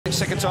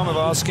Second time of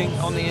asking.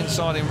 On the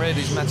inside in red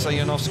is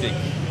Maciej Janowski.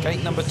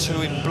 Gate number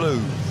 2 in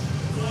blue,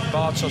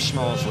 Bartosz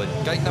Marslik.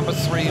 Gate number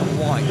 3 in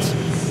white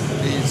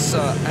is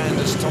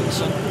Anders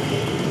Thompson.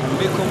 And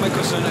Mikkel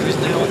Mikkelsen, who is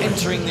now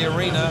entering the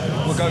arena,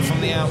 will go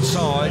from the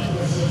outside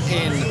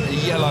in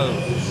yellow.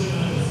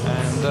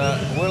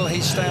 And will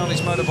he stay on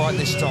his motorbike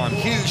this time?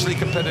 Hugely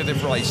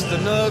competitive race. The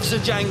nerves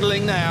are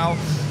jangling now.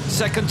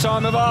 Second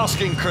time of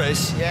asking,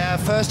 Chris. Yeah,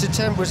 first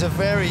attempt was a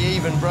very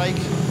even break.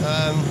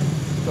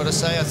 Got to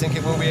say, I think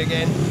it will be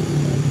again.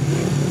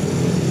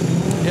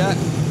 Yeah,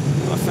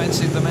 I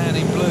fancied the man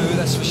in blue,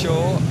 that's for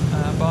sure,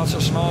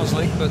 Bartosz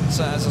Marslik, but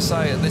as I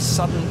say, at this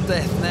sudden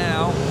death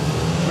now,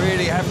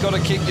 really have got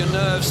to keep your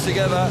nerves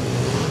together.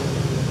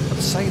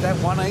 I'd say that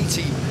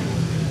 180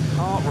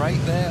 heart rate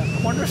there,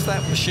 I wonder if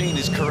that machine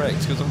is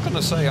correct, because I'm going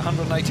to say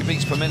 180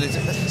 beats per minute.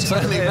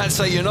 Certainly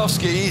Maciej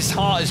Janowski, his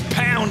heart is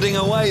pounding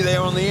away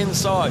there on the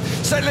inside.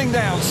 Settling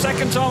down,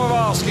 second time of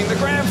asking, the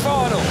grand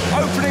final,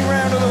 opening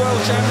round of the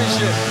World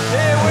Championship.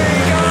 Here we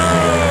go!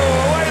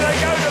 Away they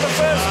go to the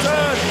first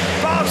turn.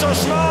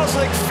 Bartosz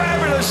Marslik,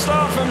 fabulous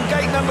start from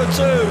gate number 2.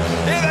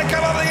 Here they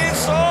come up the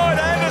inside,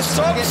 Anders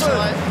Thompson.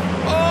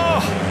 Oh!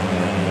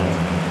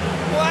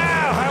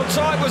 Wow, how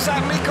tight was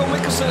that? Mikkel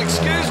Mikkelsen,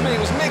 excuse me, it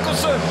was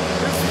Mikkelsen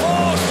who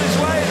forced his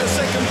way into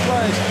second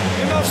place.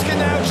 Janowski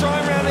now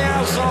trying round the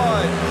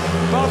outside.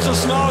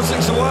 Bartosz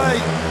Marslik's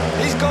away.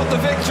 He's got the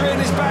victory in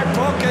his back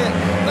pocket.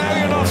 Now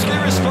Janowski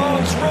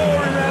responds,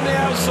 roaring round the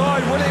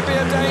outside. Will it be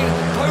a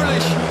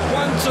Polish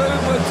 1-2?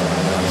 But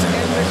once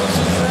again,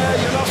 Mikkelsen's there.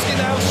 Janowski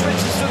now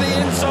switches to the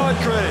inside,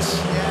 Chris.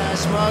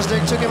 Yes,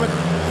 Marslik took him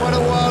quite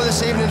a while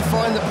this evening to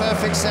find the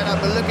perfect setup,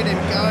 but look at him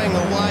going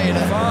away in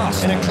a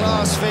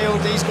class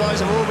field. These guys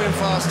have all been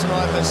fast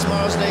tonight, but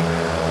Marslik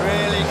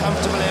really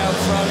comfortably out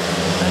front,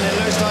 and it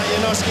looks like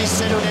Janowski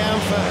settled down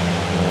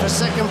for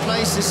second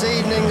place this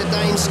evening. The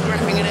Dane's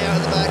scrapping it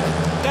out at the back.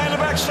 Down the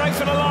back straight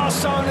for the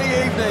last time of the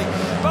evening.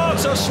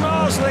 Bartosz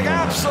Marslik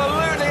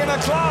absolutely in a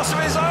class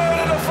of his own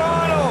in the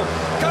final.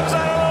 Comes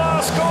out of the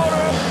last corner,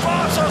 and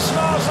Bartosz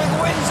Marslik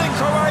wins in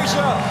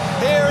Croatia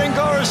here in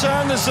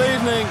Gorzow this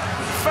evening.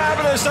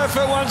 Fabulous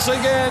effort once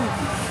again.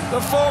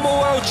 The former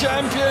world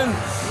champion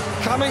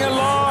coming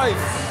alive.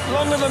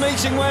 Longer the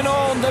meeting went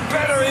on, the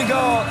better he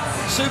got.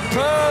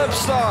 Superb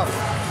stuff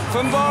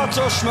from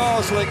Bartosz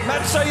Marslik.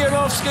 Maciej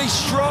Janowski,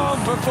 strong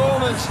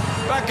performance,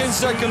 back in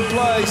second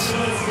place.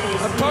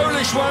 A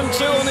Polish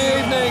 1-2 on the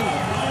evening.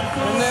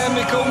 And there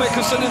Mikkel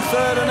Mikkelsen in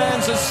third, and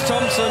Anders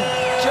Thompson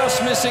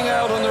just missing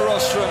out on the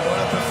rostrum. What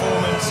a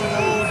performance.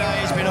 All day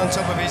he's been on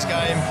top of his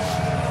game.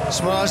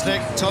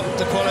 Marslik topped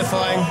the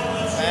qualifying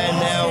and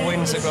now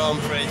wins the Grand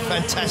Prix.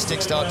 Fantastic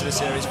start to the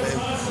series for him.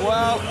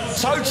 Well,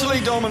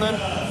 totally dominant.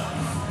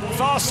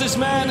 Fastest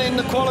man in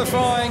the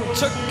qualifying,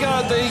 took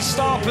the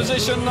start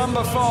position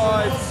number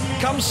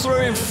 5, comes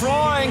through in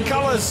flying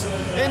colours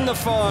in the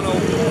final.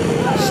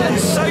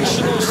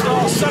 Sensational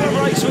start,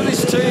 celebrates with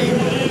his team.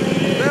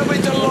 They'll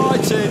be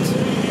delighted.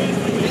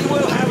 He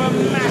will have a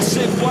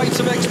massive weight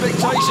of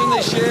expectation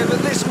this year, but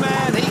this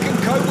man, he can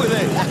cope with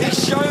it.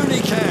 He's shown he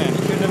can.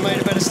 He couldn't have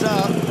made a better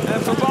start.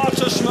 And for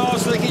Bartosz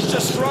Marslik, he's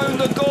just thrown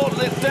the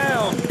gauntlet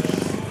down.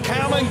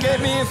 Come and get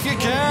me if you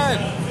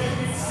can.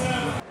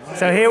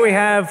 So here we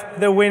have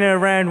the winner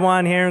of round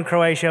 1 here in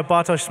Croatia,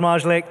 Bartosz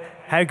Marslik.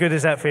 How good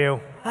does that feel?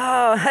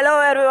 Oh, hello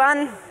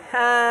everyone.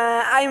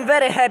 I'm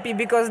very happy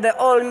because the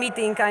whole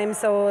meeting I'm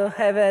so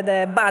have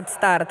a bad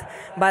start.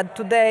 But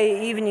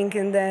today evening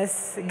in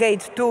this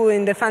gate 2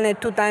 in the final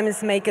 2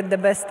 times make it the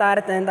best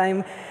start, and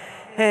I'm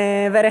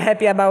very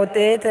happy about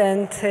it.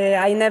 And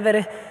I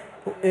never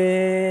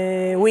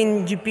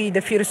win GP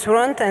the first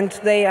round, and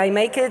today I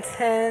make it,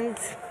 and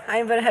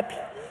I'm very happy.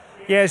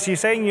 Yes, you're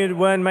saying you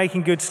weren't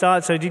making good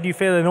starts, so did you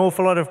feel an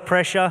awful lot of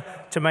pressure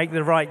to make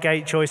the right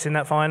gate choice in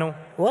that final?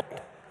 What?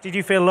 Did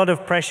you feel a lot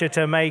of pressure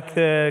to make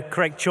the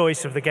correct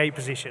choice of the gate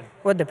position?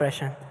 What the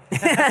pressure?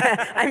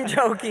 I'm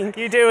joking.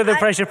 You deal with the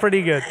pressure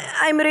pretty good.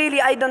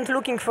 I don't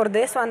looking for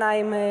this one.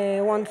 I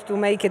want to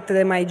make it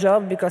my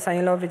job because I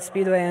love it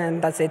Speedway,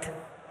 and that's it.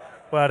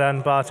 Well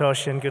done,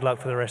 Bartosz, and good luck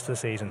for the rest of the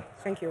season.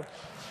 Thank you.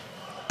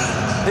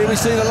 Here we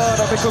see the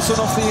lineup. Mikkelsen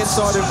off the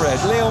inside in red.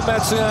 Leon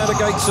Madsen out of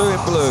gate 2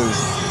 in blue.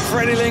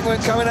 Freddie Lingman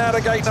coming out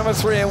of gate number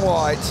 3 in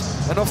white.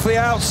 And off the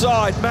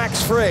outside,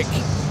 Max Frick,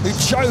 who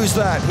chose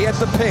that. He had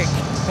the pick,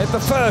 had the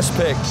first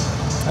pick.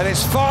 And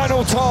it's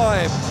final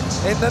time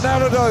in the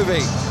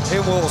Narodowy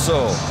in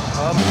Warsaw.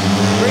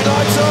 Green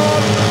lights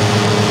on.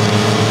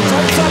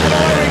 Takes up and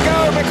away we go.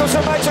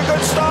 Mikkelsen makes a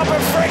good start,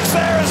 but Frick's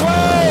there as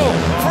well.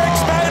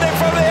 Frick's made it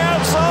from the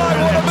outside.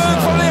 What a move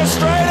from the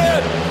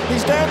Australian.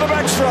 He's down the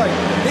back straight.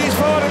 He's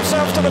fired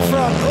himself to the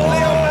front.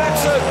 Leon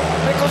Madsen.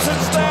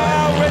 Mikkelsen's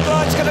down. Red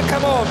light's going to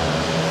come on.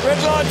 Red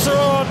lights are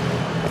on.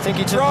 I think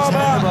he took his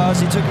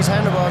handlebars. He took his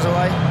handlebars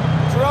away.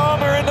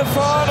 Drama in the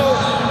final.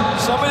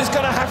 Somebody's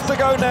going to have to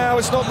go now.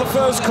 It's not the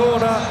first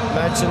corner.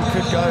 Madsen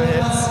could go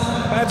here.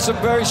 Madsen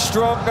very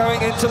strong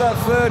going into that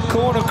third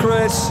corner,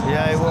 Chris.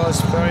 Yeah, he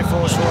was very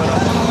forceful. And I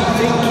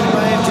think he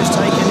may have just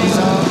taken his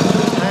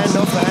hand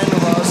off the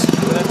handlebars.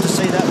 We'll have to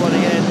see that one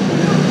again.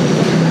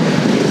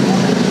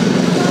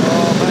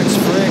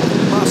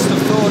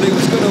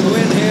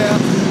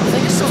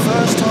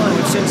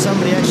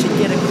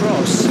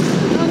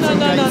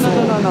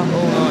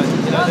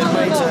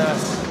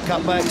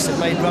 cutbacks that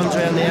made runs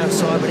around the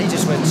outside, but he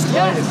just went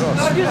straight across.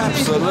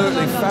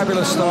 Absolutely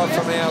fabulous start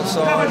from the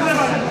outside.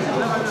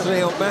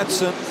 Leon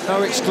Madsen,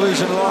 no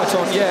exclusion light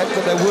on yet,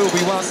 but there will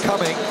be one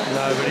coming.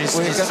 No, but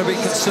we're going to be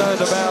concerned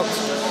about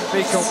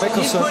Mikael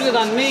Mikkelsen. He put it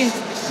on me.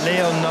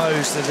 Leon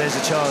knows that there's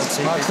a chance.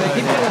 I think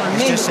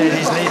he's just said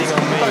he's leading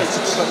on me.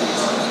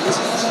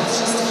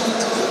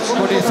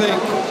 What do you think?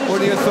 What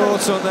are your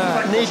thoughts on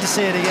that? Need to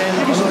see it again.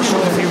 I'm not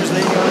sure if he was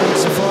leading on it.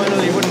 It's a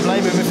final. You wouldn't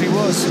blame him if he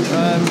was. You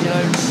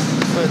know,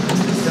 but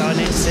I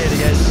need to see it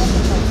again.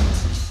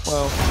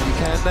 Well, you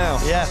can now.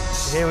 Yeah,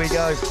 here we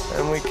go,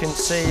 and we can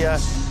see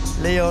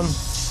Leon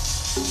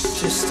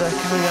just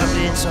coming up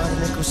the inside of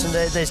Mikkelsen.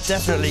 There's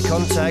definitely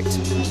contact.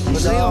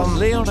 But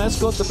Leon has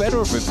got the better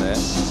of him there.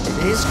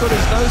 He's got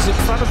his nose in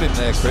front of him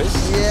there, Chris.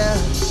 Yeah.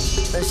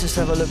 Let's just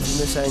have a look from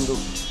this angle.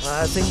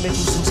 I think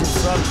Mikkelsen's in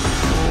front.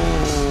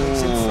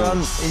 He's in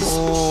front.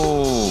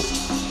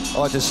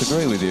 I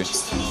disagree with you.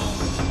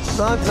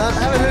 No,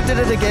 haven't looked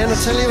at it again. I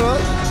tell you what,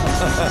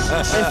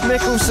 if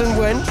Mikkelsen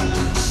went,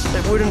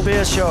 it wouldn't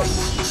be a shock,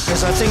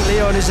 because I think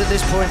Leon is at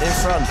this point in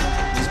front.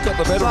 He's got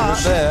the better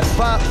of him there.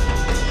 But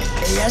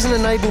he hasn't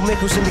enabled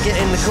Mikkelsen to get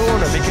in the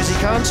corner because he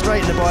can't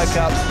straighten the bike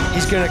up.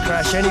 He's going to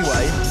crash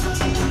anyway.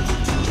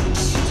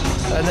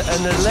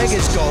 And the leg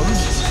is gone.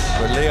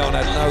 But Leon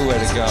had nowhere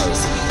to go.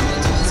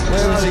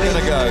 Where was he going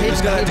to go? He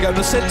was going to have to go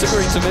to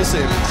Centigrade to miss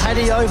him. Had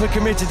he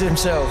overcommitted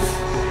himself?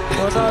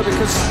 Well, no,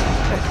 because...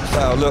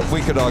 Well, look,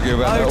 we could argue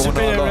about that all to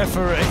be night a long.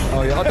 referee.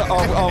 Oh, yeah,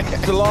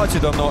 I'm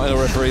delighted I'm not a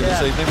referee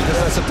this evening, because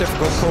that's a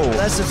difficult call.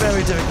 That's a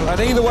very difficult call.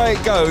 And either way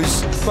it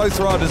goes, both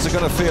riders are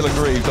going to feel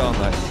aggrieved, aren't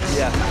they?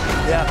 Yeah,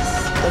 yeah.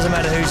 Doesn't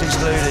matter who's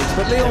excluded.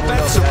 But Leon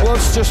Madsen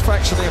was just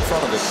fractionally in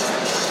front of him.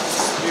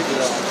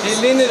 He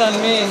leaned it on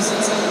me.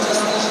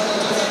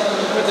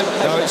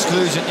 No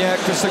exclusion yet.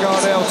 Chris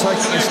Gardell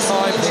taking his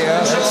time here.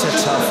 That's a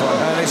tough one.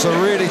 And it's a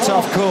really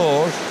tough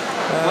call.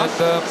 And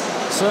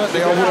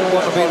certainly I wouldn't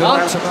want to be the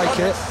one to make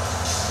it.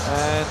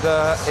 And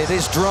it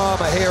is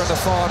drama here in the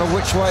final.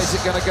 Which way is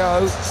it going to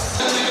go?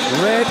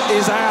 Red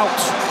is out.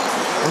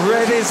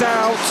 Red is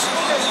out.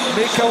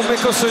 Mikael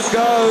Mikkelsen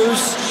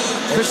goes.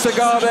 Chris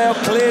Gardell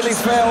clearly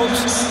felt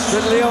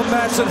that Leon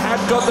Madsen had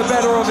got the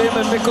better of him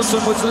and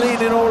Mikkelsen was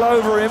leaning all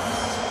over him.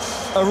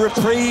 A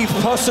reprieve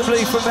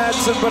possibly for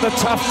Madsen, but a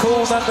tough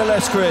call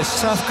nonetheless, Chris.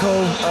 Tough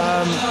call.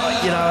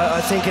 You know,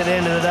 I think at the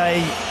end of the day,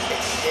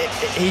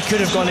 he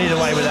could have gone either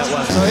way with that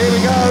one. So here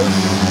we go.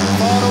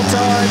 Final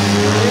time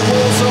in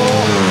Warsaw.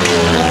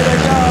 There they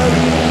go.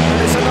 And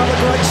it's another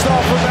great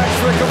start from Max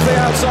Frick off the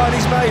outside.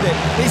 He's made it.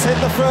 He's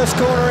hit the first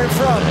corner in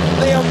front.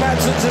 Leon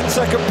Madsen's in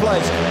second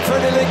place.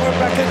 Freddie Lingman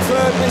back in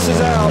third, misses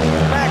out.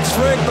 Max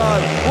Frick,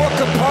 though, what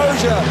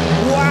composure.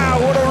 Wow,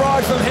 what a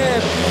ride from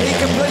him. He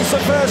completes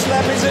the first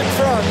lap, he's in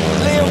front.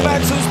 Leon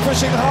Madsen's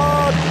pushing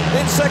hard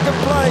in second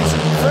place.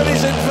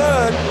 Freddie's in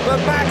third,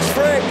 but Max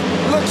Frick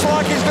looks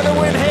like he's going to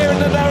win here in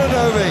the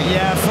Narodovi.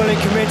 Yeah, fully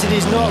committed.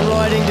 He's not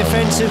riding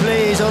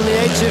defensively. He's on the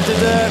edge of the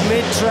dirt,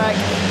 mid-track,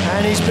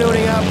 and he's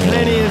building up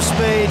plenty of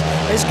speed.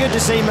 It's good to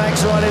see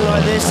Max riding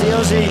like this. The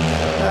Aussie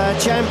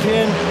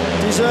champion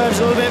deserves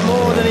a little bit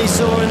more than he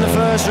saw in the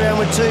first round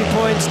with 2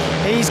 points.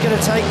 He's going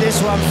to take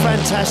this one.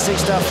 Fantastic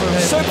stuff from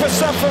him. Super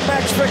stuff from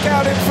Max Frick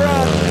out in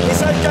front.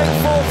 He's had gate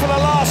 4 for the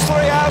last 3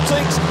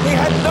 outings. He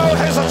had no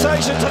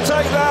hesitation to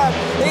take that.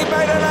 He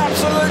made an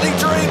absolutely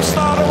dream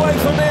start away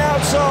from the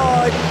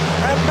outside.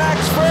 And Max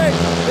Frick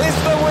is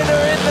the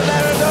winner in the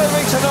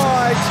Narodovi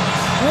tonight.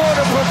 What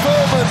a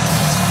performance.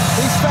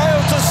 He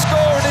failed to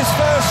score in his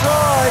first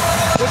ride,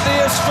 but the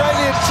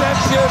Australian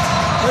champion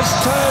has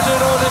turned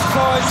it on in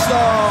fine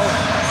style.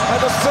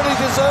 And a fully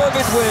deserved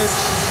win.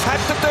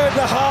 Had to do it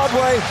the hard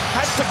way,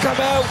 had to come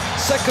out,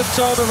 second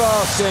time of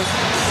asking.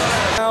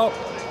 Now,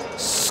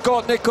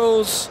 Scott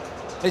Nichols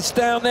is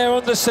down there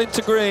on the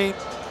centre green,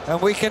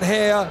 and we can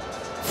hear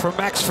from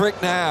Max Frick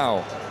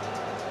now.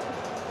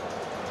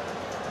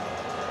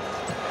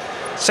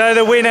 So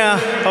the winner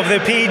of the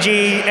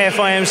PG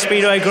FIM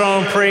Speedway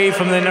Grand Prix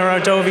from the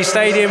Narodovi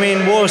Stadium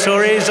in Warsaw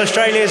is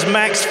Australia's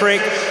Max Frick.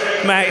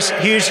 Max,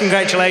 huge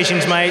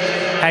congratulations, mate.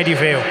 How do you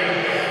feel?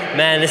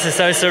 Man, this is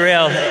so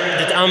surreal.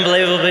 It's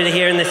unbelievable to be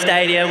here in the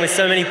stadium with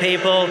so many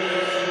people.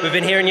 We've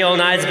been hearing you all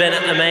night. It's been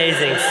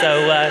amazing.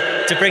 So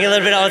to bring a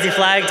little bit of Aussie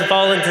flag to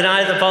Poland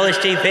tonight, the Polish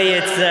GP,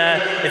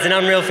 it's an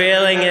unreal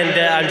feeling, and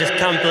I just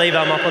can't believe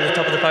I'm up on the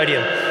top of the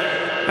podium.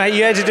 Mate,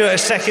 you had to do it a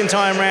second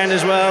time round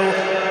as well.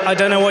 I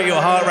don't know what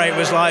your heart rate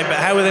was like, but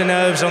how were the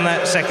nerves on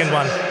that second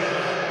one?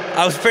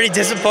 I was pretty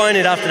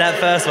disappointed after that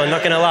first one,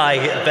 not going to lie.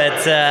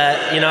 But,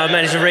 you know, I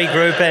managed to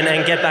regroup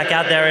and get back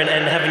out there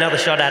and have another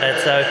shot at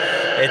it. So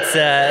it's,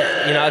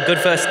 you know, a good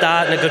first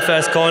start and a good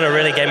first corner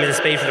really gave me the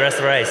speed for the rest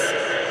of the race.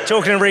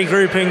 Talking of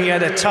regrouping, you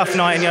had a tough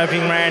night in the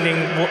opening round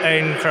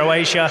in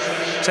Croatia,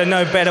 so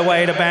no better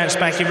way to bounce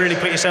back. You really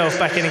put yourself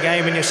back in the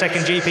game in your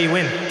second GP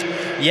win.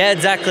 Yeah,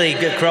 exactly.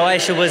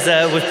 Croatia was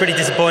pretty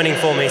disappointing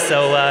for me,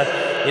 so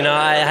you know,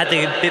 I had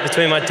to bit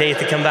between my teeth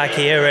to come back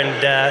here and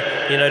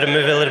you know, to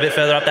move a little bit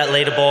further up that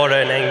leaderboard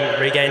and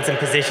regain some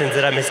positions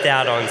that I missed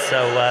out on.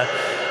 So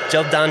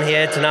job done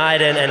here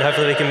tonight, and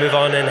hopefully we can move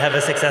on and have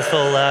a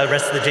successful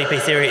rest of the GP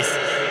series.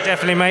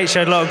 Definitely, mate.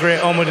 Showed a lot of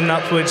grit, onward and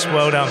upwards.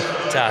 Well done.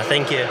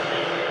 Thank you.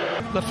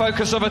 The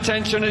focus of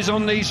attention is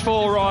on these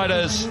 4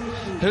 riders.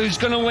 Who's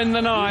going to win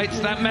the night?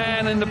 That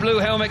man in the blue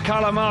helmet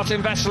colour,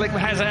 Martin Vasilik,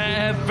 has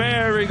a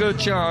very good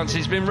chance.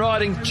 He's been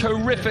riding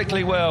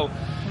terrifically well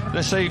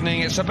this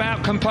evening. It's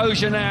about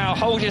composure now.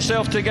 Hold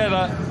yourself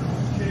together.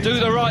 Do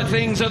the right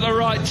things at the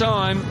right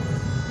time.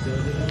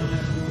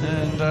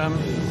 And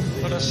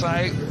what I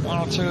say, 1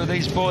 or 2 of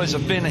these boys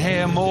have been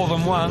here more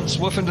than once.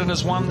 Woofenden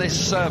has won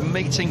this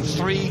meeting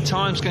 3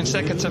 times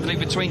consecutively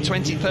between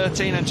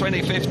 2013 and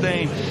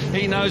 2015.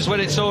 He knows what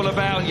it's all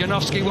about.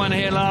 Janowski won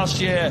here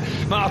last year.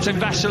 Martin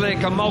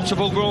Vasilik, a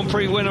multiple Grand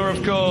Prix winner,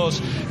 of course.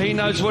 He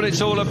knows what it's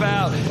all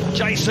about.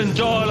 Jason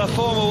Doyle, a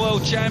former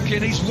world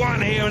champion. He's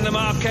won here in the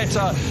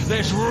Marquetta.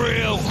 There's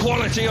real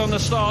quality on the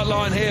start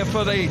line here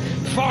for the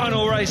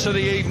final race of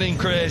the evening,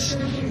 Chris.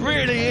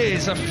 Really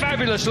is a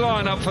fabulous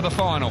lineup for the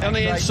final. On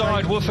the inside,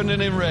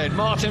 Woofenden in red,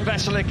 Martin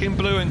Vasilik in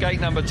blue and gate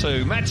number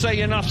 2, Maciej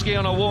Janowski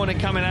on a warning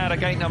coming out of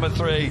gate number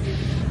 3,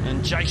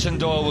 and Jason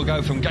Doyle will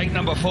go from gate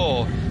number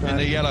 4 in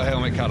the yellow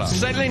helmet colour.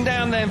 Settling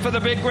down then for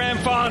the big grand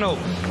final.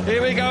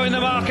 Here we go in the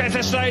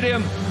Marquetta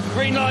Stadium.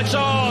 Green lights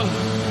on.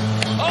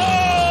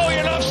 Oh,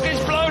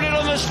 Janowski's blown it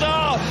on the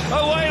start.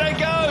 Away they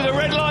go. The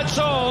red light's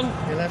on.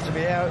 He'll have to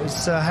be out.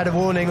 He's had a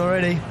warning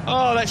already.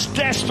 Oh, that's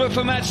desperate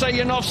for Maciej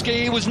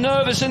Janowski. He was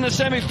nervous in the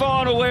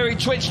semi-final where he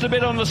twitched a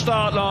bit on the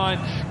start line.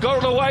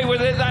 Got away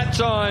with it that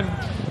time.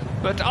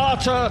 But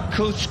Artur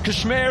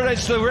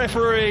Kazimierz, the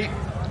referee,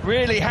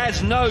 really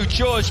has no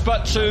choice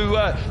but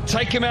to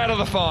take him out of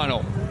the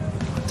final.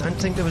 I don't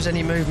think there was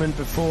any movement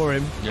before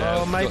him.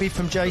 Yeah, maybe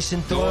from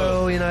Jason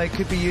Doyle, you know, it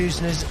could be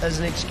used as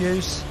an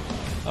excuse.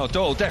 Oh,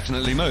 Doyle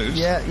definitely moves.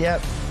 Yeah.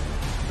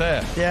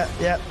 There.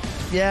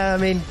 Yeah, I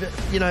mean,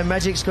 you know,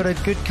 Magic's got a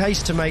good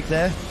case to make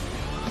there.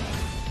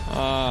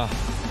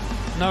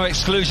 No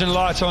exclusion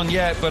light on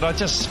yet, but I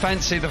just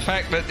fancy the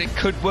fact that it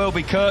could well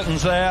be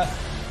curtains there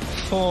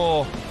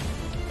for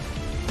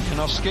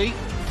Janowski.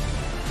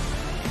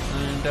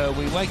 And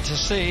we wait to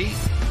see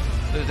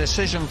the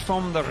decision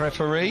from the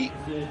referee.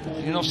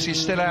 Janowski's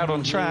still out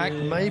on track.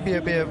 Maybe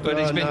a bit, but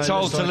he's been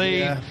told to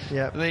leave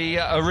the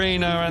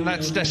arena, and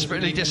that's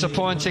desperately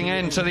disappointing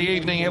end to the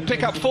evening. He'll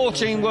pick up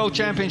 14 World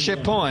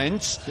Championship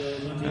points,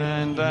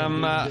 and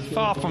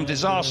far from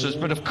disastrous,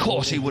 but of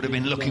course he would have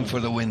been looking for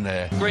the win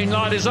there. Green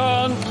light is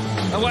on.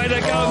 Away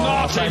they go,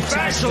 Martin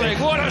Vasilik.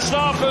 What a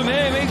start from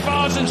him. He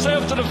fires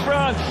himself to the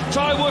front.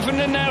 Ty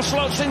Woofenden now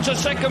slots into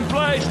second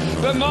place,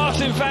 but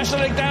Martin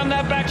Vasilik down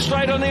that back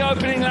straight on the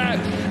opening lap.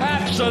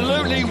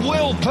 Absolutely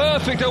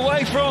perfect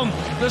away from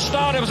the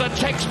start. It was a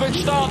textbook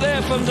start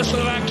there from the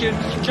Slovakian.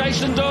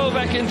 Jason Doyle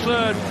back in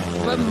 3rd.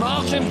 But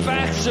Martin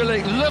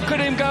Vasilik, look at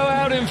him go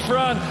out in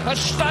front. A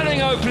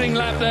stunning opening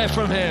lap there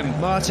from him.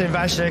 Martin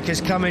Vasilik has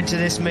come into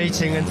this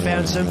meeting and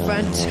found some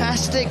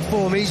fantastic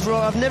form.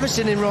 I've never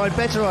seen him ride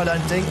better, I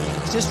don't think.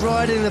 He's just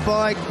riding the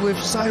bike with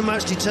so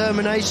much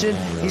determination.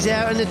 He's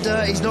out in the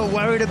dirt. He's not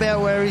worried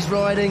about where he's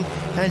riding,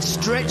 and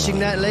stretching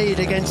that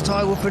lead against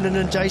Ty Woofenden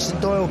and Jason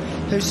Doyle,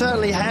 who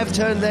certainly have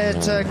turned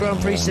their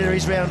Grand Prix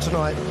series round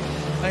tonight.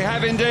 They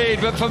have indeed,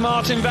 but for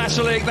Martin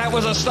Vasilik, that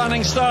was a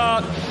stunning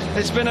start.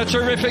 It's been a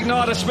terrific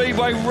night of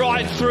Speedway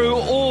right through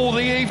all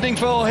the evening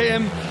for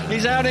him.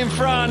 He's out in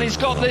front, he's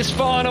got this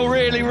final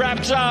really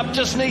wrapped up,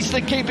 just needs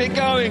to keep it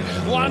going.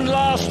 One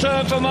last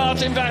turn for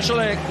Martin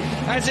Vasilik.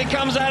 As he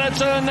comes out of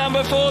turn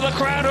number 4, the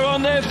crowd are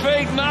on their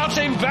feet.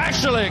 Martin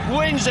Vasilik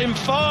wins in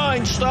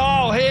fine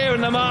style here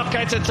in the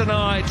Marquetta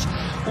tonight.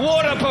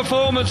 What a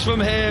performance from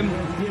him.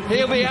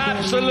 He'll be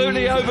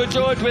absolutely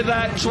overjoyed with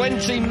that.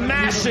 20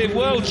 massive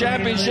World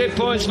Championship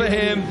points for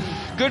him.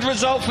 Good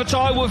result for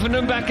Ty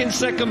Woofenden back in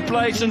 2nd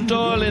place and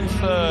Doyle in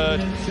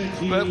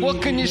 3rd. But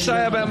what can you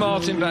say about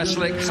Martin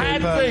Vasilik?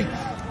 Had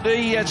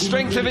the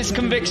strength of his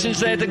convictions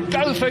there to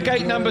go for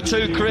gate number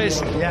 2,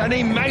 Chris, and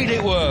he made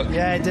it work.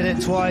 Yeah, he did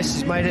it twice.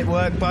 He's made it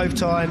work both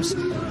times.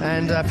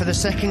 And for the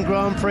 2nd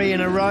Grand Prix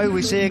in a row,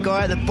 we see a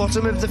guy at the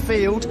bottom of the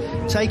field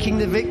taking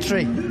the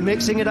victory,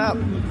 mixing it up.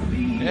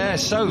 Yeah,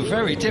 so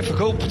very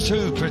difficult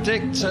to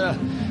predict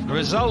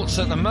results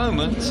at the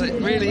moment.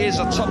 It really is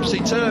a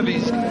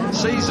topsy-turvy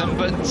season,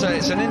 but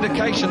it's an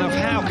indication of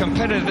how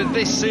competitive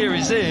this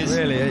series is. It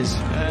really is.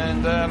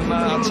 And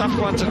a tough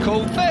one to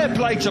call. Fair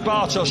play to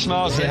Bartosz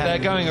Marzlik. They're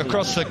going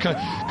across to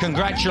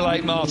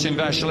congratulate Martin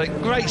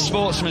Vasilik. Great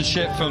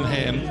sportsmanship from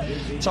him.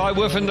 Ty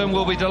Woofenden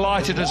will be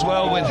delighted as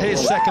well with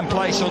his 2nd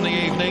place on the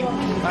evening.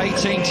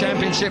 18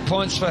 championship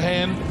points for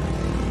him.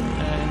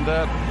 And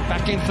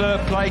back in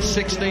 3rd place,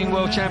 16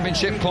 World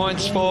Championship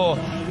points for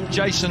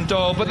Jason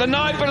Doyle. But the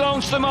night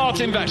belongs to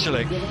Martin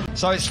Vasilik.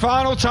 So it's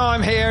final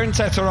time here in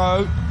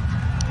Tetero.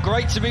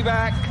 Great to be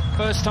back.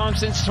 First time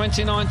since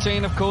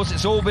 2019, of course.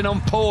 It's all been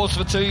on pause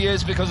for 2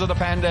 years because of the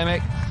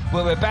pandemic.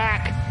 But we're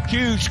back.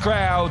 Huge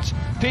crowds.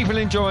 People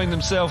enjoying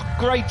themselves.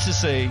 Great to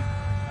see.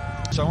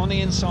 So on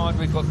the inside,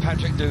 we've got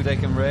Patrick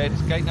Dudek in red.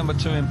 Gate number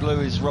 2 in blue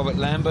is Robert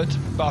Lambert.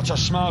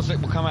 Bartosz Smarslik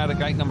will come out of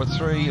gate number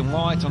 3 in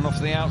white, and off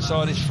the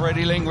outside is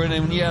Freddie Lindgren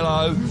in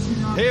yellow.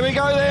 Here we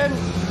go then.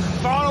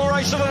 Final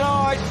race of the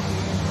night.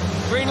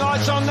 Green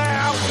lights on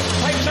now.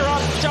 Takes her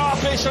up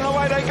sharpish, and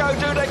away they go.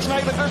 Dudek's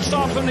made a good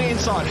start from the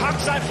inside.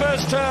 Hugs that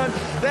first turn.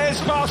 There's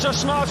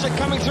Bartosz Smarslik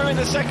coming through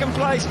into second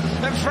place.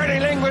 And Freddie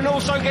Lindgren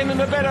also getting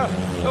the better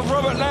of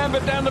Robert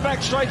Lambert down the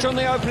back straight on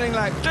the opening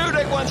lap.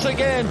 Dudek once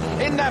again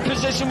in that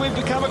position we've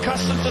become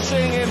accustomed to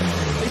seeing him.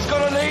 He's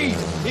got a lead.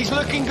 He's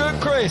looking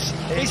good, Chris.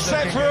 He's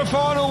set for a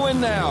final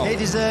win now. He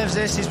deserves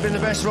this. He's been the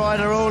best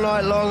rider all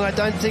night long. I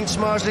don't think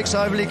Smarslik's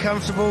overly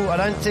comfortable. I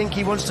don't think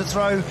he wants to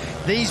throw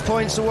these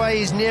points away.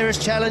 His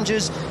nearest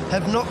challengers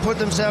have not put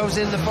themselves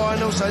in the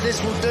final, so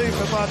this will do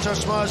for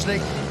Bartosz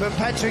Smarslik. But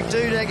Patrick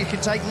Dudek, you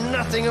can take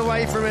nothing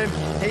away from him.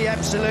 He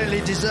absolutely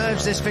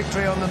deserves this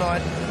victory on the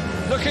night.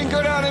 Looking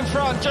good out in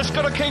front, just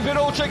got to keep it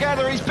all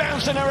together. He's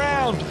bouncing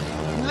around.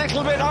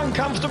 Little bit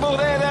uncomfortable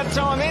there that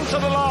time, into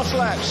the last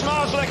lap.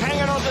 Smarslik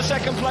hanging on to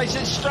second place.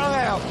 It's strung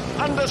out,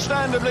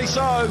 understandably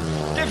so.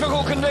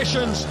 Difficult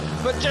conditions,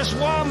 but just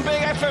one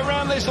big effort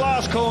round this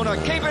last corner.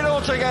 Keep it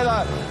all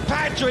together.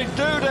 Patrick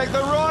Dudek,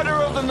 the rider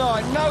of the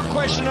night, no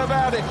question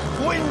about it.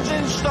 Wins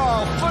in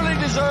style, fully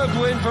deserved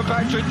win for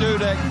Patrick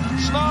Dudek.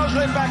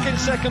 Smarslik back in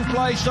second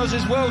place, does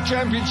his World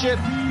Championship.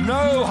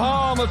 No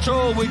harm at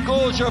all with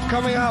Gorzow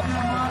coming up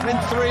in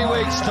 3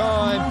 weeks'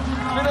 time.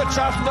 Been a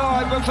tough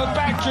night, but for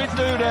Patrick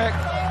Dudek,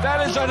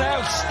 that is an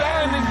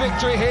outstanding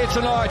victory here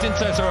tonight in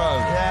Teterow.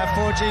 Yeah,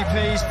 4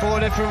 GPs, 4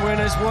 different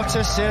winners. What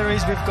a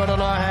series we've got on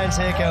our hands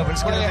here, Kelvin.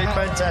 It's going to be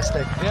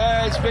fantastic.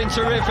 Yeah, it's been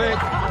terrific.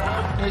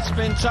 It's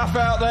been tough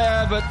out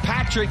there, but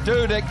Patrick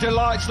Dudek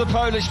delights the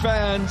Polish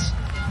fans.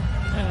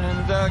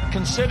 And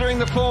considering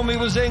the form he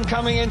was in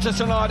coming into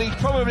tonight, he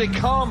probably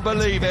can't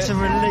believe it. It's a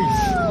relief.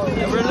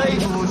 A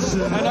relief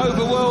and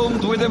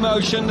overwhelmed with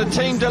emotion. The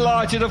team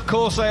delighted, of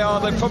course they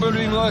are. They've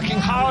probably been working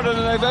harder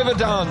than they've ever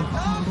done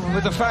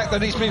with the fact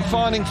that he's been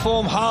finding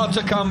form hard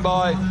to come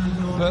by.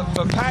 But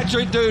for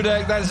Patrick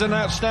Dudek, that is an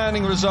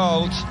outstanding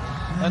result.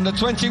 And the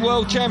 20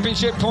 World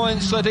Championship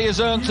points that he has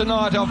earned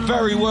tonight are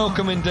very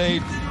welcome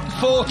indeed.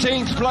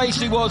 14th place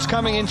he was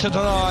coming into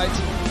tonight.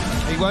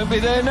 He won't be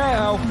there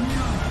now.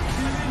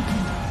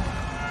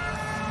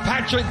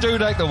 Patrick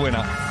Dudek, the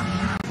winner.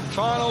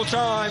 Final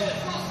time.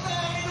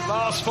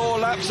 Last 4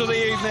 laps of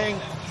the evening.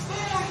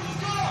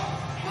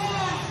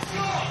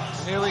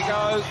 Here we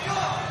go.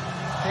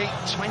 Heat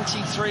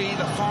 23,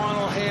 the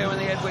final here in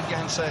the Edward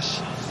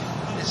Janssens.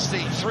 It's the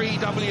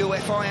 3W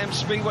FIM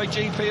Speedway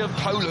GP of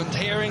Poland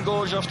here in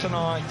Gorzow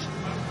tonight.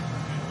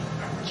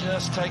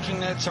 Just taking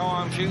their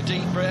time, a few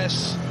deep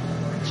breaths.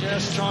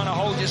 Just trying to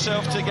hold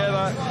yourself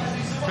together.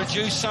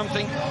 Produce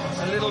something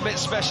a little bit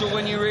special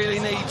when you really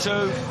need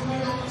to.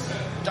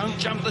 Don't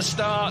jump the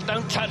start,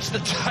 don't touch the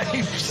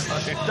tapes,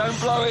 don't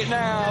blow it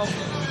now.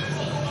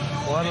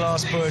 One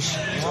last push.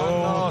 The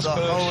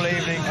whole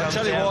evening comes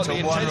I tell you what,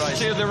 the one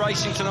intensity race of the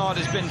racing tonight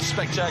has been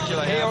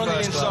spectacular. Here on the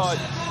inside,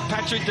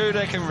 Patrick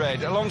Dudek in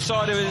red.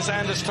 Alongside him is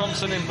Anders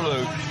Thompson in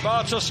blue.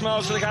 Bartosz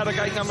Smarslik out of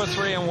gate number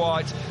 3 in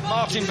white.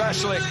 Martin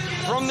Vasilik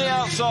from the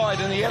outside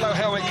in the yellow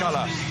helmet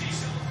colour.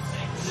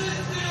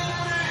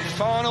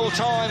 Final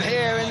time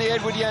here in the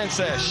Edward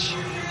Janssens.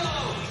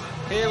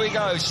 Here we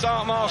go,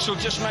 start marshal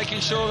just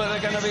making sure that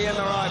they're going to be in the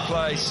right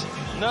place.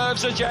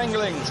 Nerves are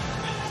jangling.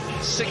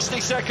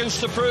 60 seconds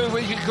to prove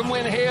if you can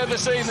win here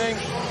this evening.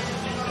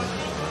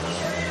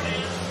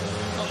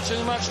 Not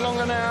too much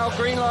longer now,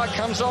 green light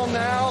comes on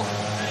now.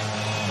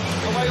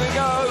 Away we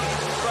go.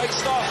 Great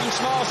start from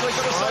Smarslik.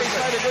 Got to say he's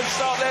made a good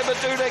start there, but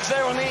Dudek's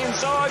there on the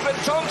inside. But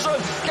Thompson,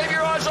 keep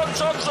your eyes on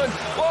Thompson.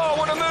 Whoa,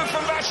 what a move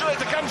from Vasilik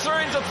to come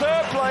through into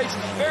 3rd place.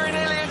 Very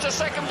nearly into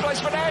 2nd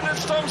place, but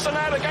Anders Thompson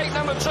out of gate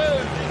number 2.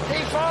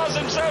 He fires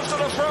himself to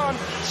the front.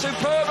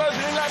 Superb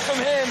opening lap from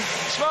him.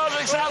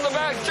 Smarslik's out the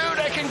back.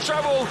 Dudek in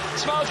trouble.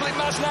 Smarslik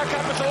must now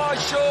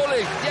capitalise,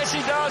 surely. Yes, he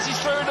does. He's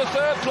through into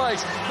 3rd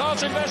place.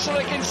 Martin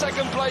Vasilik in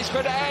 2nd place,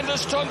 but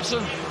Anders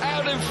Thompson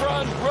out in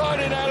front,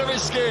 riding out of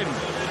his skin.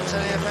 So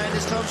if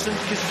Anders Thompson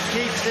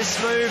keeps this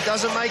smooth,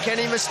 doesn't make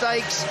any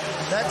mistakes,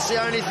 that's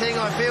the only thing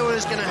I feel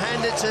is going to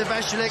hand it to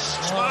Vasilik.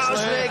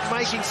 Smarslik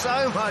making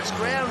so much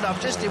ground up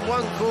just in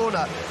one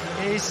corner.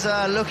 He's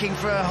looking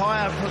for a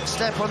higher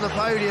step on the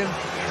podium,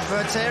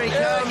 but here he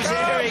comes.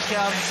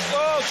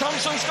 Oh,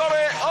 Thompson's got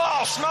it.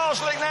 Oh,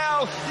 Smarslik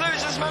now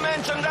loses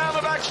momentum down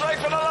the back straight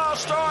for the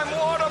last time.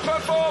 What a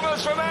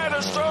performance from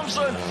Anders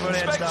Thompson.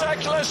 Brilliant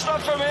Spectacular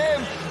stuff from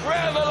him.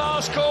 Round the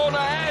last corner,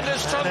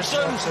 Anders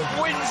Thompson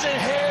wins it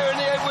here in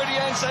the Edward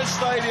Janssens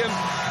Stadium.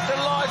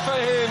 Delight for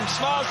him.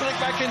 Smarslik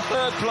back in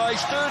 3rd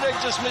place.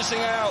 Dudek just missing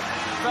out.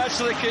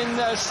 Vasilik in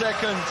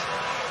 2nd.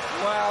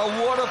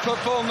 Wow, what a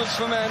performance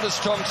from Anders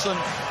Thompson.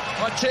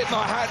 I tip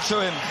my hat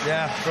to him.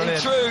 Yeah,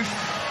 brilliant. In truth,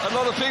 a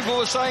lot of people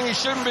were saying he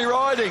shouldn't be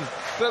riding.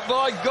 but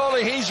by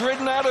golly, he's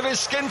ridden out of his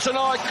skin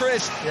tonight,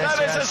 Chris. Yes,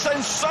 that is a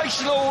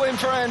sensational win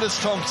for Anders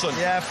Thompson.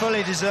 Yeah,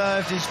 fully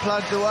deserved. He's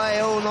plugged away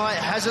all night.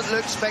 Hasn't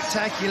looked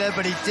spectacular,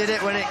 but he did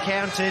it when it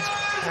counted.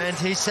 And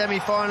his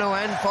semi-final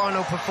and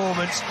final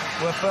performance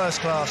were first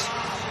class.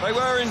 They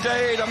were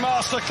indeed. A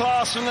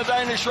masterclass from the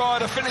Danish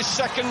rider. Finished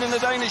second in the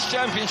Danish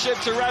Championship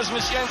to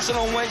Rasmus Jensen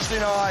on Wednesday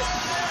night.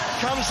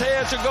 Comes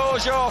here to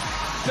Gorzow,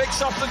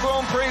 picks up the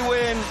Grand Prix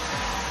win.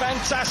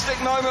 Fantastic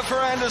moment for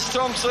Anders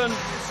Thompson.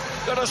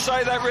 Got to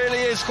say, that really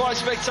is quite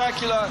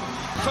spectacular.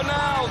 For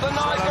now, the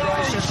night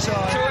belongs to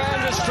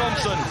Anders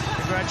Thompson.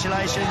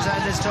 Congratulations,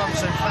 Anders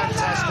Thompson.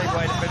 Fantastic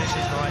way to finish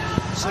his night.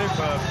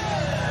 Superb.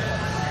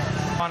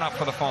 Line up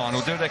for the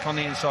final. Dudek on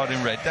the inside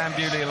in red. Dan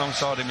Bewley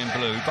alongside him in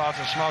blue.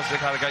 Bartosz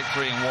Szmazlik out of gate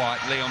 3 in white.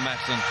 Leon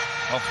Madsen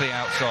off the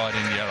outside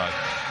in yellow.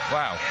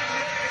 Wow.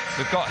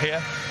 We've got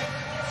here.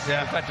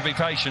 Yeah. We've had to be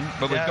patient,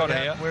 but we've got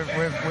here.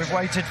 We've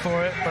waited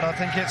for it, but I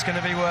think it's going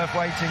to be worth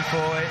waiting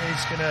for.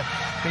 It's going to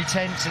be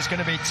tense. It's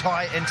going to be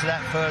tight into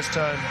that first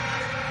turn.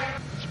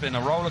 It's been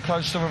a roller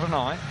coaster of a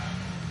night.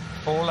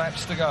 4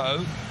 laps to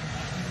go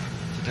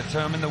to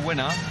determine the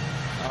winner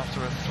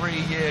after a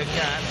 3-year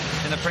gap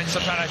in the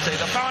Principality.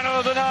 The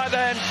final of the night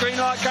then. Green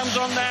light comes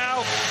on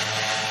now.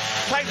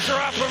 Takes her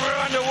up and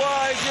we're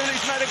underway.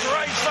 Bewley's made a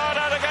great start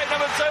out of gate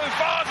number 2.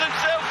 Fires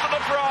himself to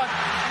the front.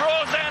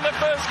 Draws down the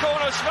first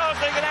corner.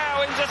 Szmazlik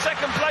now into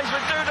second place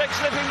with Dudek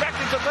slipping back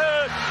into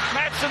third.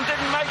 Madsen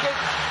didn't make it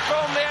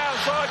from the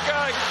outside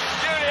gate.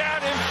 Bewley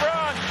out in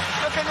front.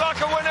 Looking like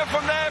a winner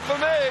from there for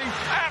me.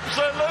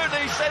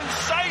 Absolutely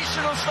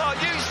sensational start.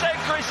 You said,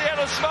 Chris, he had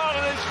a smile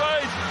on his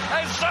face.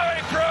 And so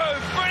it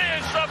proved.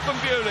 Brilliant stuff from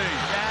Bewley.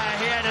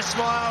 Yeah, he had a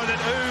smile that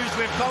oozed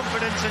with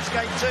confidence as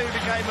gate 2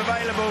 became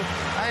available.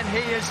 And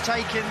he has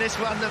taken this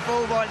one, the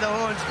bull by the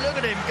horns. Look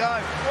at him go.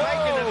 Whoa.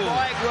 Making the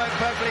bike work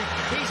perfectly.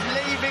 He's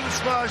leaving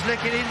Szmazlik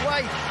in his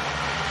wake.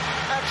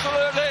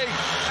 Absolutely.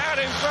 Out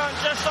in front,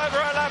 just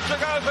over a lap to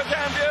go for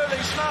Dan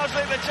Bewley.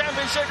 Szmazlik, the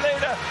championship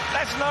leader.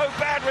 That's no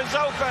bad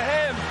result for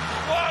him.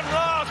 One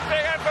last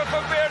big effort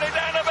for Bewley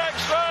down the back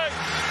straight.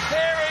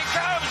 Here he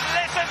comes.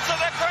 Listen to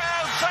the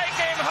crowd. Take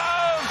him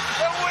home.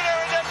 The winner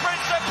in the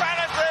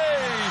Principality.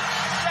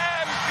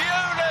 Dan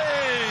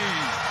Bewley.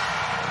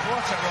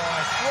 What a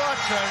ride. What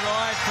a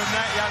ride from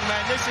that young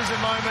man. This is a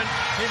moment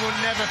he will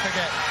never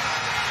forget.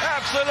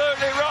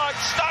 Absolutely right.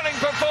 Stunning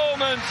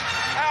performance.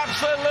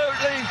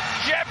 Absolutely.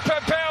 Jet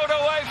propelled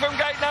away from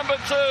gate number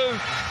 2.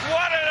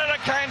 What a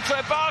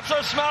canter.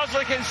 Bartosz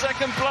Szmazlik in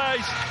second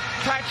place.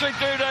 Patrick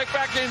Dudek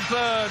back in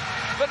third.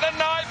 But the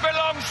night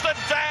belongs to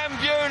Dan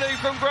Bewley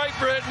from Great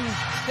Britain.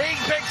 He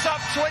picks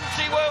up 20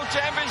 World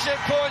Championship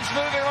points,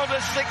 moving on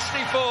to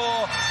 64.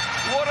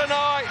 What a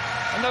night.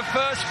 And the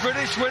first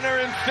British winner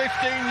in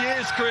 15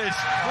 years, Chris.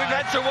 We've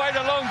had to wait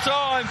a long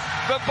time,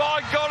 but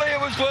by golly, it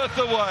was worth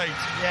the wait.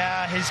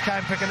 Yeah, his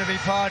camp are going to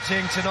be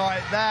partying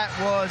tonight. That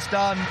was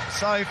done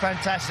so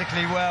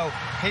fantastically well.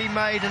 He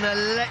made an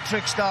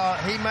electric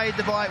start. He made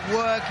the bike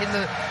work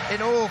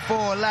in all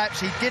 4 laps.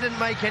 He didn't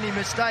make any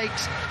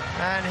mistakes,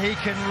 and he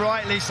can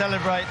rightly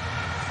celebrate.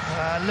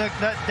 Look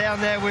down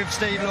there with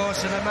Steve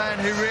Lawson, a man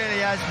who really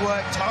has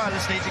worked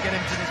tirelessly to get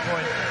him to this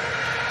point.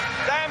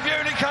 Dan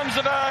Bewley comes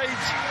of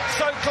age,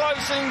 so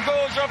close in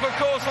Gorzow, of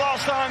course,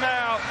 last time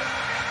out.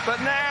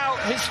 But now,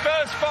 his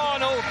first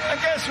final, and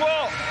guess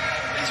what?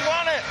 He's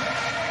won it.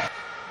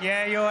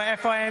 Yeah, your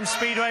FIM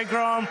Speedway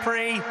Grand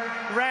Prix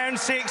Round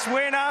 6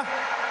 winner.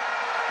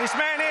 This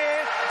man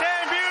here,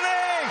 Dan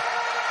Bewley.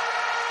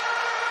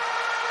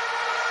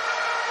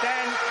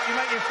 Dan, you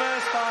make your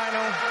first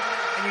final,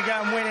 and you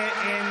go and win it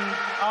in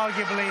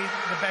arguably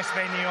the best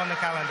venue on the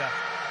calendar.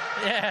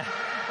 Yeah.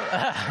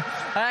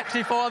 I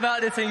actually thought about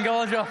this in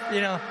Gorzow,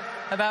 you know,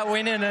 about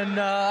winning, and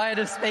I had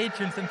a speech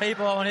and some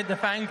people I wanted to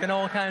thank and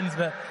all kinds,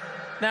 but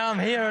now I'm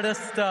here.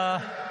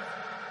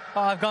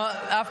 I've got,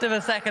 after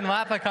the second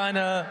lap,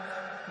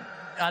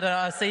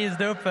 I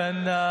seized up,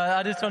 and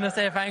I just want to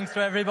say thanks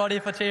to everybody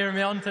for cheering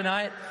me on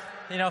tonight.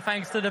 You know,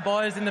 thanks to the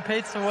boys in the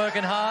pits for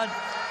working hard,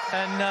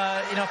 and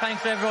you know,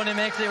 thanks to everyone who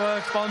makes it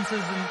work,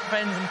 sponsors and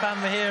friends and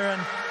family here,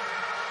 and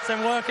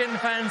some working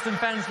fans and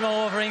fans from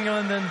all over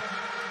England and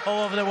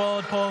all over the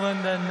world,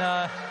 Poland,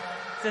 and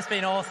it's just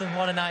been awesome.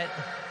 What a night.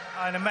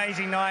 An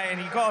amazing night,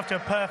 and you got off to a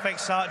perfect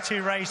start,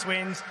 2 race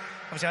wins.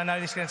 Obviously, I know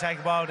this is going to take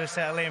a while to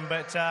settle in,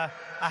 but I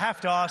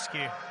have to ask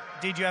you,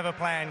 did you have a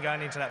plan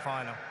going into that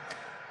final?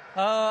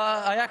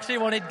 I actually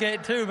wanted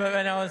gate 2, but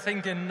then I was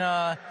thinking, you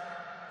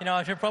know,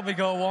 I should probably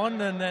go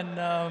 1, and then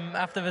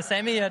after the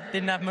semi, I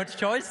didn't have much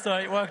choice, so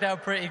it worked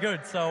out pretty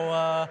good.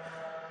 So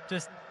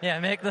just, yeah,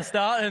 make the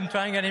start and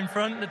try and get in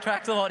front. The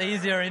track's a lot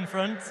easier in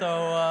front,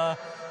 so...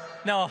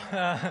 No,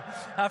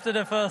 after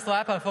the first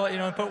lap, I thought, you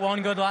know, put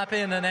 1 good lap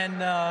in, and then,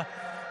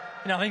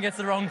 you know, I think it's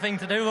the wrong thing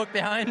to do, look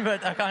behind,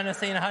 but I kind of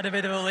seen I had a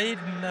bit of a lead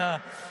and,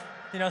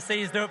 you know,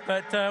 seized up,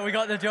 but we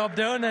got the job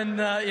done, and,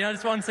 you know,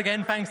 just once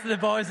again, thanks to the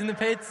boys in the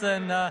pits,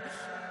 and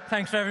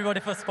thanks for everybody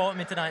for supporting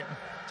me tonight.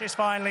 Just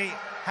finally,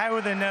 how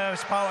were the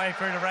nerves partway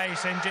through the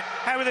race? And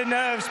how were the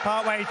nerves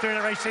partway through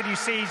the race? Said you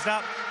seized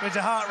up. Was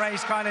the heart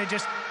race kind of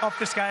just off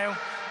the scale?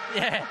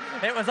 Yeah,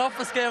 it was off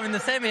the scale in the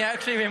semi,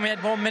 actually, when we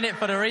had 1 minute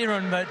for the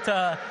rerun.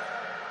 But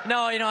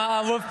no, you know,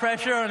 I love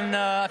pressure, and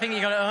I think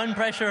you got to earn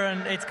pressure,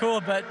 and it's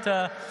cool. But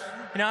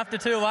you know, after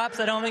 2 laps,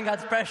 I don't think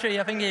that's pressure.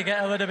 I think you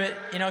get a little bit,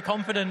 you know,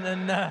 confident,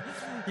 and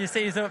you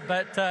seize up.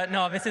 But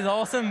no, this is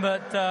awesome.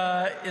 But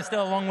it's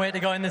still a long way to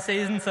go in the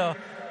season, so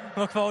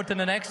look forward to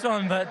the next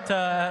one. But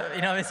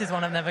you know, this is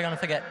one I'm never going to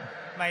forget.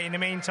 Mate, in the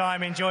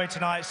meantime, enjoy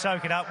tonight.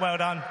 Soak it up. Well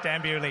done,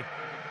 Dan Bewley.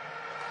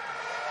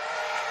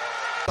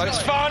 So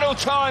it's final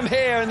time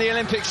here in the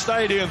Olympic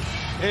Stadium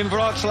in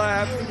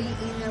Wroclaw.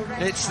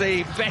 It's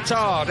the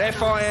Betard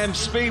FIM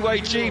Speedway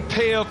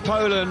GP of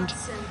Poland,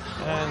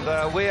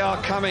 and we are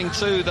coming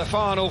to the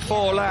final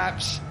 4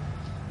 laps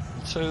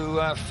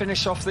to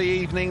finish off the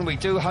evening. We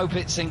do hope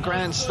it's in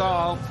grand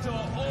style.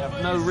 We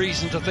have no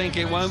reason to think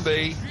it won't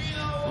be.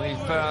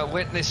 We've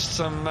witnessed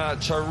some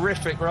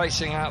terrific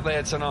racing out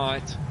there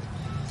tonight.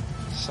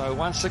 So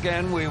once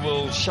again, we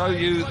will show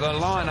you the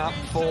lineup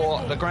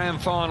for the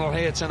grand final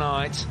here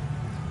tonight.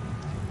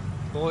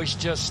 Boys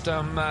just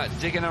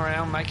digging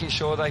around, making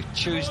sure they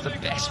choose the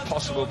best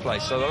possible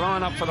place. So the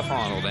lineup for the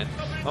final then.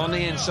 On the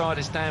inside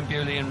is Dan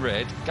Bewley in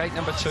red. Gate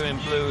number 2 in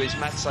blue is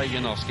Maciej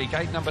Janowski.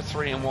 Gate number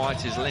 3 in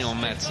white is Leon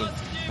Madsen.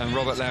 And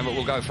Robert Lambert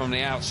will go from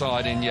the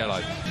outside in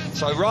yellow.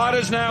 So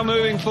riders now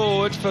moving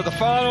forward for the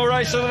final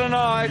race of the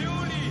night.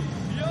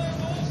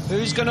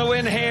 Who's going to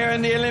win here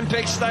in the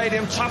Olympic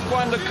Stadium? Tough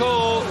one to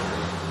call.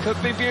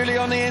 Could be Bewley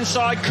on the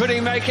inside. Could he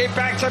make it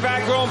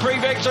back-to-back Grand Prix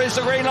victories?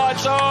 The green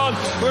light's on.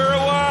 We're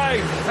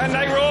away. And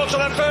they roar to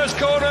the first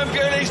corner, and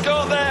Bewley's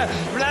got there.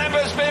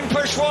 Lambert's been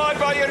pushed wide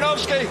by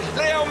Janowski.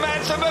 Leon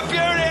Madsen, but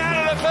Bewley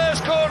out of the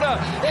first corner.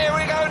 Here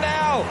we go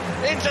now.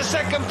 Into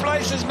second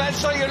place is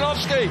Maciej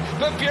Janowski.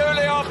 But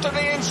Bewley, after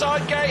the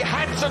inside gate,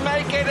 had to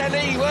make it, and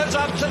he was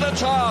up to the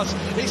task.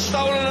 He's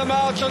stolen a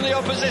march on the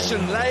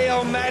opposition.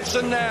 Leon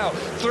Madsen now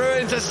through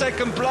into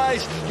second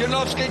place.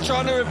 Janowski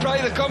trying to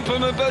repay the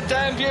compliment, but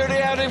Dan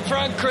Bewley out in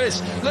front,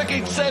 Chris.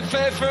 Looking set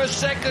fair for a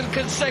second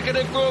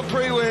consecutive Grand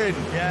Prix win.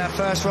 Yeah,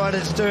 first rider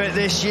to do it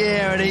this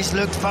year, and he's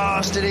looked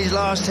fast in his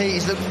last heat.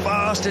 He's looked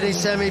fast in his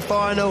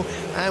semi-final,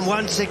 and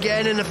once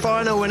again in the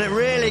final, when it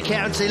really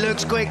counts, he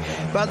looks quick,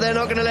 but they're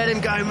not going to let him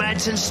go.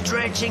 Madsen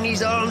stretching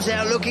his arms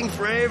out, looking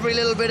for every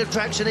little bit of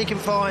traction he can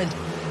find.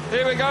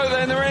 Here we go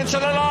then, they're into the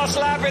last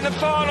lap in the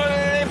final in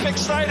the Olympic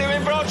Stadium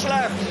in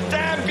Wroclaw.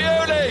 Dan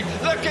Bewley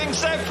looking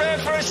set fair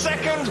for a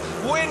second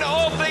win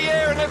of the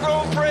year in the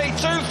Grand Prix.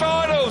 2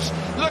 finals,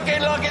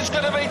 looking like it's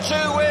going to be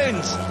 2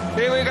 wins.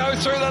 Here we go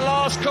through the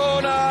last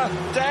corner.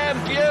 Dan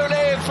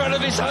Bewley in front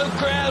of his home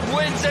crowd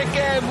wins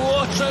again.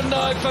 What a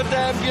night for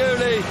Dan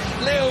Bewley.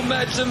 Leon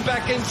Madsen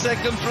back in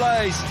second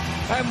place.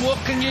 And what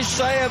can you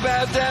say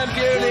about Dan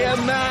Bewley, a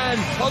man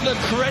on the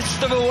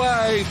crest of a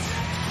wave?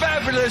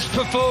 Fabulous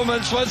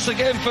performance once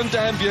again from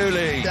Dan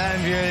Bewley.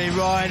 Dan Bewley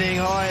riding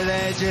high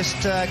there, just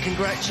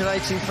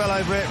congratulating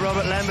fellow Brit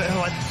Robert Lambert, who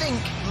I think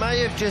may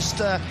have just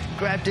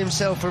grabbed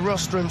himself a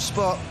rostrum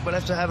spot. We'll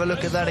have to have a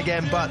look at that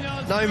again, but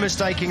no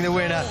mistaking the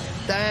winner.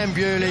 Dan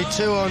Bewley,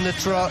 2 on the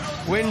trot,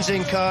 wins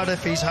in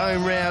Cardiff, his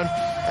home round,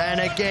 and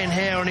again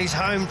here on his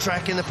home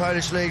track in the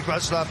Polish League,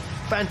 Wroclaw.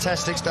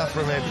 Fantastic stuff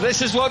from him.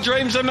 This is what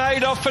dreams are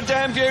made of for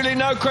Dan Bewley,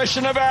 no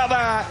question about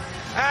that.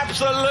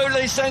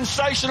 Absolutely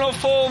sensational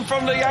form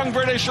from the young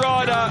British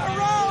rider.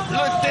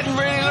 Didn't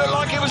really look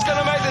like he was going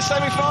to make the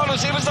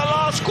semi-finals. He was the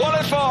last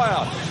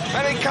qualifier,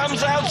 and he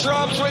comes out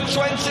trumps with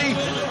 20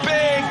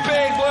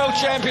 big World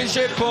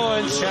Championship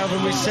points.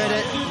 Calvin, we said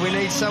it, we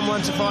need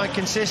someone to find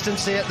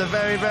consistency at the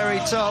very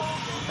top,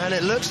 and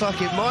it looks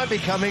like it might be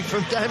coming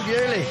from Dan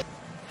Bewley.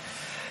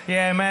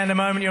 Yeah, man, the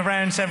moment you're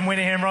round 7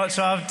 winner here in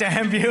Wroclaw,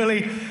 Dan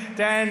Bewley.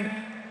 Dan,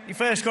 your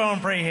first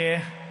Grand Prix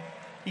here,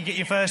 you get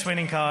your first win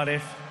in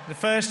Cardiff, the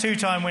first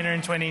 2-time winner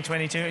in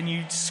 2022, and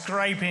you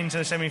scrape into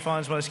the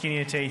semi-finals by the skin of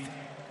your teeth.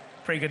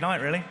 Pretty good night,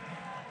 really.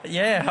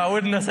 Yeah, I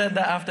wouldn't have said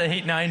that after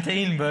heat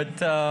 19,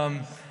 but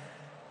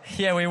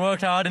yeah, we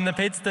worked hard in the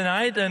pits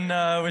tonight,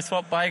 and we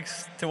swapped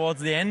bikes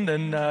towards the end,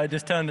 and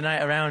just turned the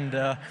night around.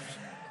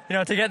 You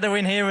know, to get the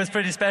win here was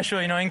pretty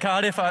special. You know, in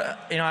Cardiff,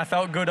 I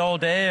felt good all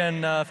day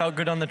and felt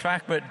good on the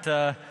track,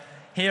 but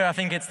here I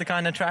think it's the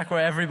kind of track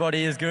where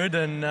everybody is good,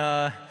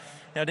 and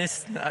you know,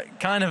 this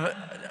kind of,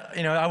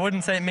 you know, I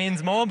wouldn't say it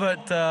means more, but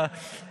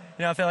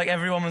you know, I feel like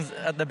everyone was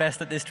at the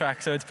best at this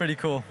track, so it's pretty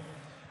cool.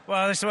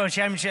 Well, this is the World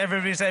Championship,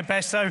 everybody's at their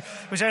best, so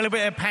was there a little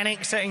bit of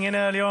panic setting in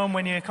early on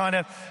when you kind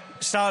of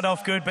started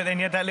off good, but then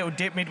you had that little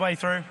dip midway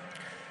through?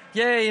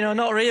 Yeah, you know,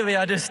 not really.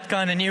 I just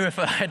kind of knew if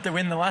I had to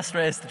win the last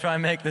race to try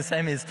and make the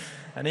semis,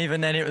 and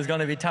even then it was going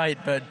to be tight,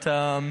 but you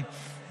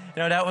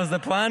know, that was the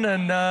plan,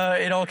 and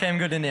it all came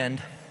good in the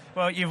end.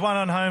 Well, you've won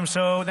on home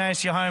soil, now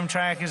it's your home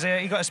track.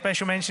 You got a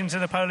special mention to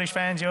the Polish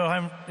fans,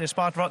 the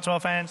Sparta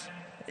Wrocław fans?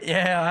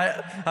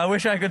 Yeah, I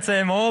wish I could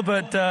say more,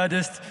 but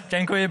just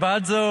dziękuję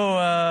bardzo.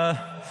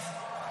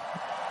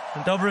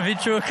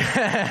 Dobrovichuk.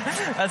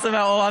 That's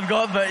about all I've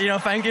got, but, you know,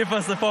 thank you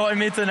for supporting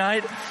me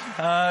tonight.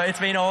 It's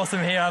been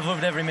awesome here. I've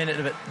loved every minute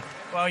of it.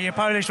 Well, your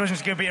Polish wasn't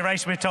as good, but your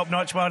race was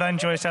top-notch. Well done.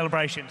 Enjoy your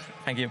celebrations.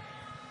 Thank you.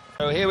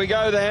 So here we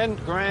go then,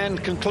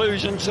 grand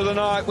conclusion to the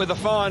night with the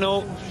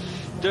final.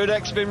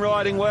 Dudek's been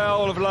riding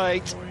well of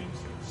late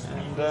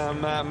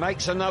and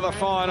makes another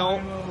final,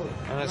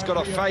 and has got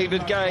a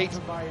favoured gate.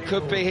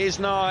 Could be his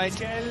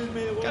night.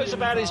 Goes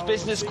about his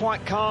business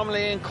quite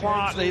calmly and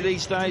quietly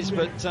these days,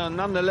 but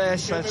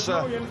nonetheless, that's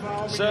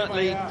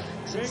certainly,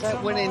 since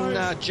that win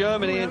in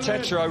Germany in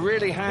Tetra,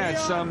 really had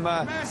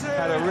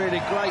a really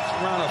great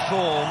run of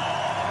form.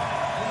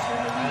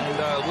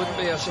 And wouldn't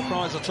be a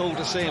surprise at all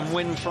to see him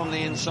win from the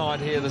inside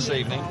here this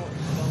evening.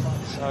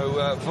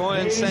 So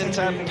Voyen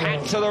Centre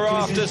packed to the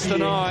rafters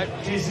tonight.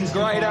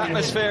 Great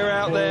atmosphere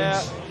out there.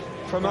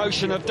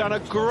 Promotion have done a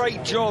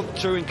great job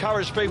to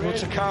encourage people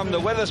to come. The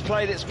weather's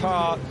played its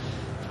part,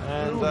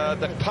 and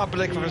the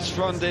public have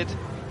responded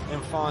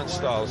in fine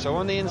style. So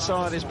on the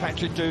inside is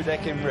Patrick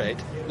Dudek in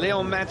red.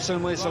 Leon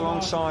Madsen was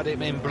alongside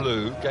him in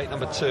blue, gate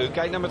number 2.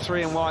 Gate number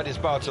 3 in white is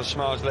Bartosz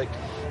Smarslik,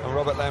 and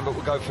Robert Lambert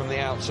will go from the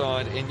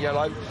outside in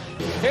yellow.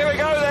 Here we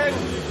go then.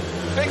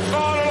 Big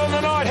final on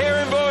the night here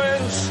in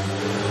Voyens.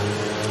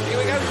 Here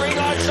we go, green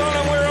lights on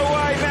and we're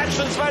away.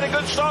 Madsen's made a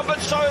good start, but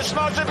so is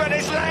Smarslik, but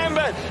it's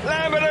Lambert.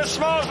 Lambert and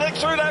Smarslik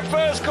through that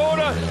first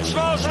corner.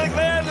 Smarslik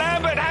there,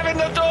 Lambert having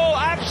the door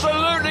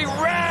absolutely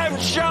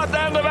rammed shut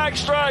down the back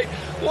straight.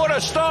 What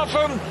a start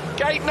from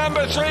gate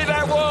number 3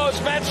 that was.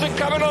 Madsen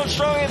coming on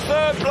strong in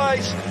 3rd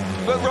place.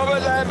 But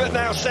Robert Lambert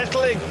now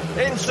settling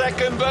in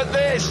 2nd, but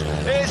this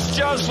is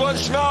just what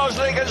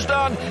Smarslik has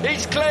done.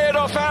 He's cleared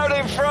off out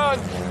in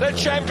front. The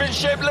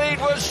championship lead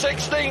was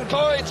 16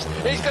 points.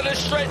 He's going to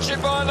stretch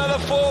it by another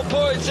 4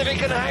 points if he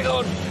can hang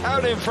on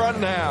out in front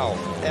now.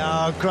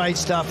 Oh, great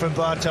stuff from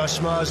Bartosz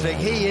Smarslik.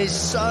 He is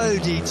so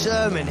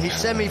determined. His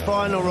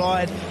semi-final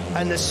ride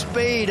and the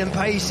speed and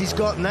pace he's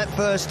got in that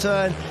first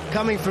turn,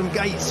 coming from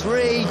gate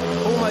 3,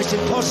 almost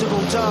impossible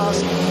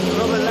task.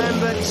 Robert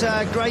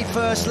Lambert, great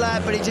first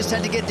lap, but he just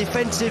had to get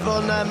defensive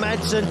on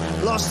Madsen,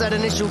 lost that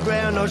initial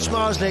ground on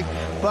Smarslik,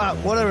 but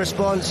what a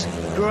response.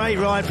 Great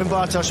ride from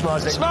Bartosz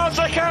Smarslik.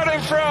 Smarslik out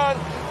in front.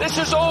 This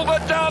is all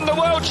but done. The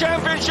World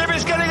Championship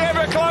is getting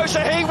ever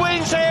closer. He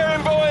wins here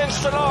in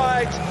Voyens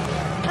tonight.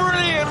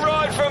 Brilliant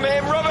ride from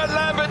him. Robert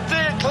Lambert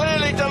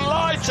clearly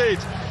delighted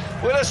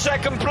with a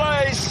 2nd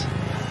place.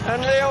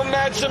 And Leon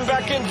Madsen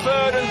back in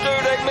 3rd, and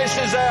Dudek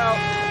misses out.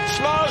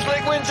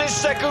 Smarslik wins his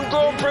 2nd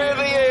Grand Prix of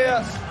the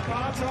year.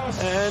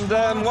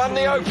 And won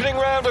the opening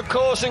round, of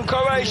course, in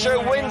Croatia.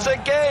 Wins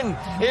again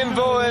in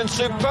Voyens.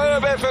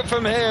 Superb effort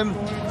from him.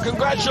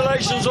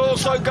 Congratulations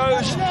also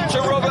goes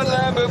to Robert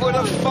Lambert with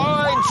a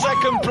fine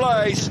 2nd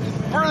place.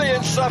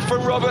 Brilliant stuff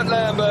from Robert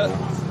Lambert.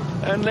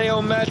 And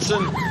Leon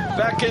Madsen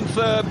back in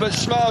 3rd, but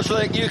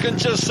Smarslik, you can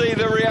just see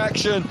the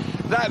reaction.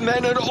 That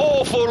meant an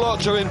awful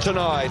lot to him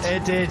tonight.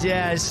 It did,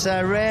 yeah. It's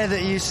rare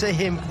that you see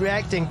him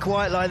reacting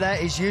quite like that.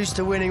 He's used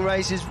to winning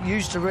races,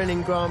 used to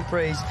winning Grand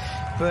Prix.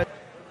 But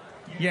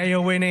yeah,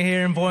 your winner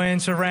here in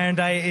Voyens for round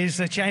 8 is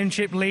the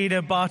championship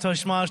leader,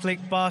 Bartosz Smarslik.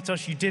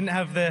 Bartosz, you didn't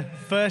have the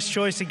first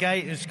choice of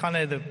gate. It was kind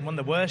of one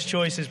of the worst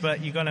choices,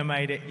 but you're going to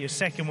made it. Your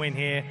 2nd win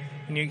here,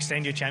 and you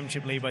extend your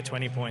championship lead by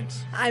 20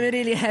 points. I'm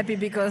really happy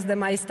because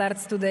my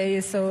starts today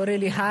is so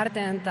really hard,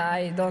 and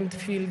I don't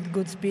feel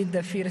good speed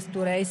the first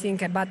 2 racing.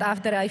 But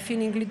after I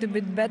feeling a little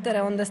bit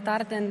better on the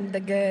start and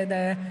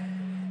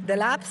the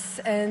laps,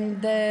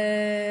 and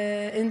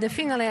in the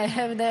finale I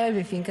have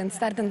everything and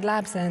starting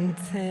laps, and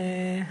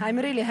I'm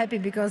really happy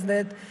because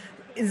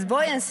it's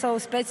Voyens so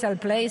special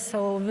place,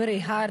 so very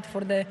hard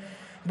for the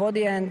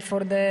body and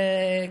for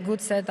the good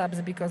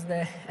setups because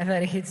the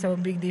every hit so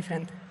big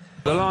different.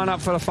 The line-up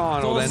for the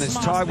final then is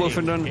Ty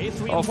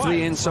Wolfenden off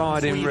the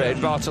inside in red,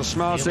 Bartosz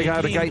Smarslik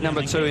out of gate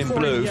number 2 in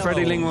blue,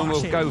 Freddie Lingman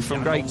will go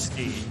from gate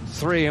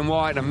 3 in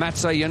white, and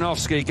Maciej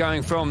Janowski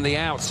going from the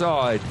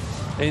outside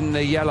in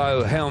the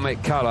yellow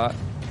helmet colour.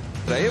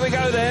 So here we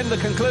go then, the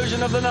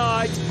conclusion of the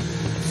night,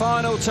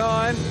 final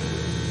time.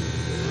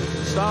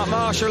 Start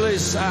Marshal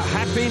is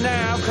happy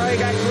now,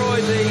 Craig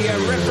Ackroyd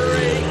the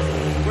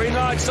referee. Green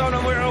lights on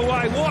and we're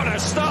away. What a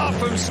start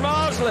from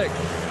Smarslik.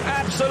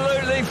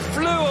 Absolutely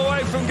flew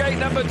away from gate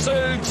number 2,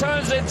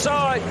 turns it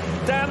tight,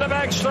 down the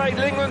back straight.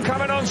 Lingman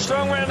coming on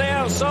strong round the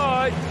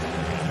outside.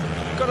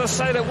 Got to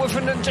say that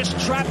Wolfenden just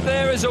trapped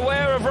there, is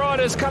aware of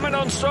riders coming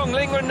on strong.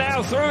 Lingman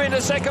now through into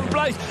 2nd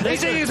place.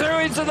 Is he through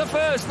into the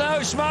first? No,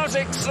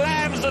 Smarslik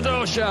slams the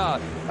door shut.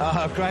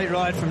 Oh, great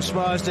ride from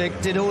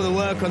Smarslik. Did all the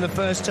work on the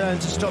first turn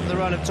to stop the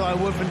run of Ty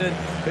Wolfenden,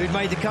 who'd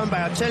made the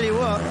comeback. I'll tell you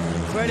what,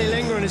 Freddie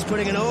Lingman is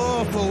putting an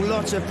awful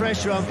lot of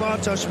pressure on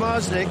Bartosz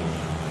Smarslik.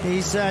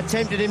 He's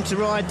tempted him to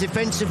ride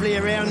defensively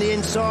around the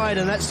inside,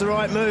 and that's the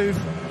right move.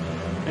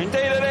 Indeed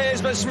it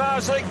is, but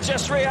Smarslik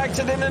just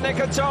reacted in the nick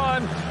of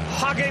time,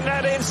 hugging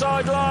that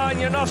inside line.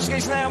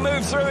 Janowski's now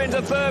moved through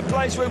into 3rd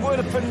place with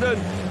Wolfenden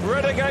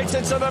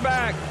relegated to the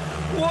back.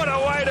 What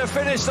a way to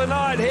finish the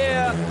night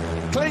here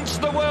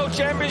clinched the World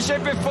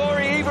Championship before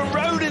he even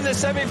rode in the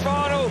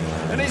semi-final,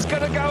 and he's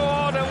going to go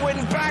on and win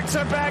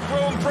back-to-back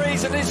Grand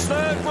Prix, and his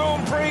third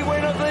Grand Prix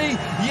win of the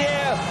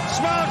year.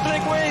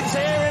 Smartlik wins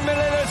here in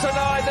Manila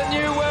tonight, the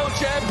new world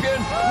champion.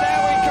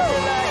 Now he can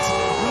relax,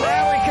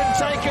 now he can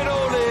take it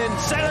all in.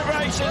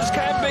 Celebrations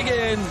can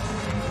begin.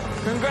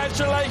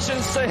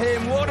 Congratulations to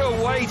him. What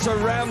a way to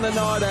round the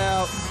night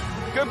out.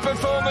 Good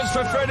performance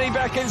for Freddie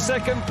back in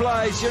second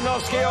place.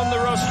 Janowski on the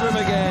rostrum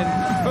again.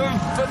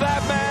 For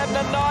that man,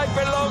 the night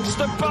belongs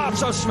to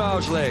Bartosz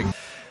Smarzlik.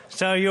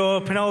 So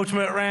your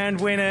penultimate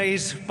round winner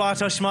is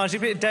Bartosz Smarzlik. A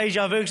bit of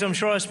deja vu, because I'm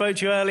sure I spoke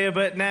to you earlier,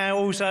 but now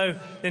also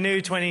the new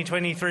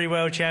 2023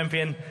 world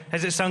champion.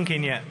 Has it sunk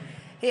in yet?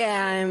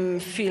 Yeah, I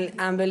feel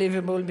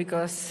unbelievable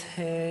because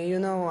you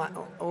know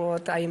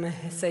what I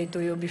say to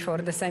you before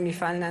the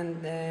semi-final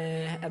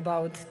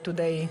about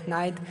today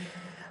night.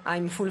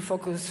 I'm full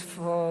focus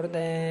for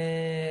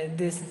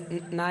this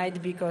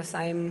night because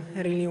I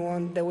really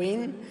want the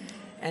win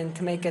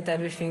and make it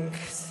everything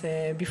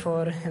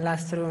before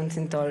last round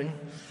in Torun.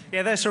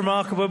 Yeah, that's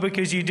remarkable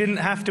because you didn't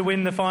have to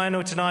win the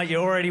final tonight.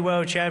 You're already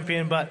world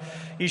champion, but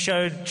you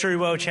showed true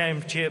world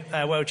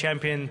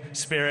champion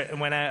spirit and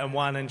went out and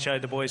won and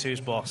showed the boys who's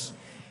boss.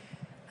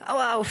 Oh,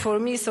 wow, for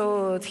me,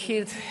 so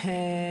hit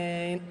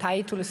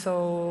title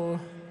so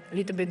a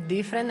little bit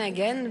different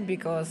again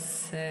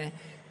because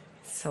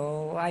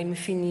so I'm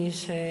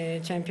finished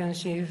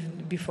championship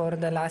before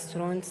the last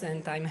rounds,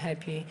 and I'm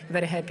happy,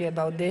 very happy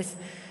about this.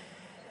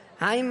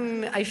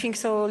 I think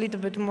so a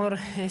little bit more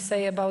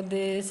say about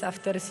this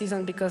after the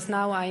season because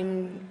now I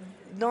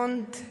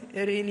don't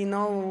really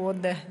know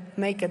what the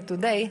make it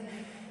today,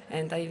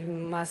 and I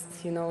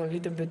must a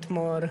little bit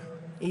more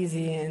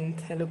easy and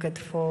look at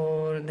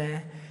for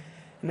the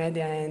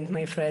media and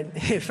my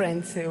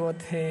friends what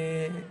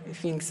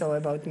think so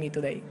about me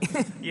today.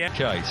 Yeah.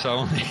 Okay, so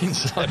on the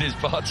inside is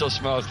Bartosz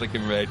Smarzlik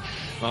in red,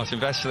 Martin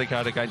Vasilek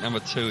out of gate number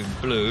 2 in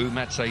blue,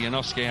 Maciej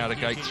Janowski out of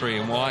gate 3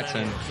 in white,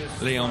 and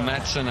Leon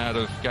Madsen out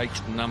of gate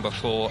number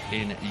 4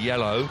 in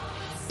yellow.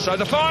 So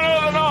the final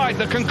of the night,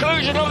 the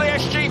conclusion of the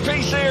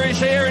SGP series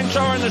here in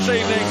Torun this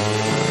evening.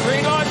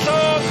 Green lights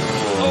on,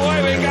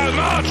 away we go,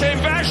 Martin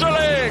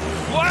Vasilek!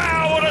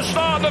 Wow, what a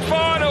start the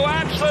final,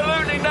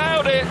 absolutely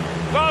nailed it.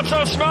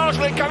 Bartosz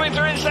Smarzlik coming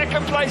through in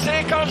second place.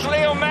 Here comes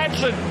Leon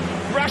Madsen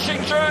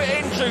rushing through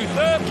into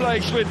third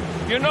place with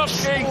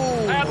Janowski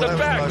out the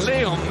back. Close.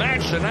 Leon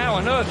Madsen, how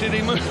on earth did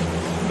he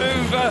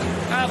move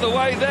out the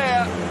way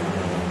there?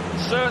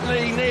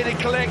 Certainly nearly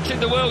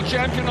collected the world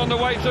champion on the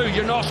way through.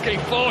 Janowski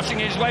forcing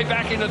his way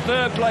back into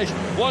third place.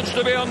 Wants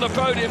to be on the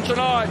podium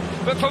tonight.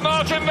 But for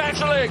Martin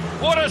Vasilek,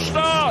 what a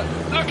start.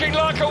 Looking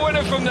like a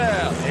winner from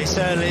there. He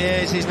certainly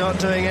is. He's not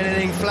doing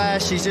anything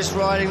flash. He's just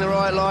riding the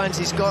right lines.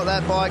 He's got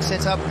that bike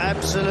set up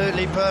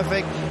absolutely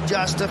perfect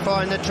just to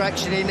find the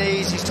traction he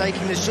needs. He's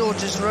taking the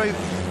shortest route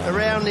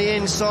around the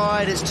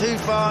inside. It's too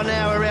far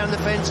now around the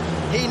fence.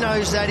 He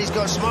knows that. He's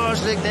got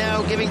Smarzlik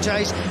now giving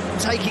chase,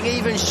 taking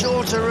even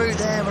shorter route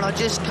there, but I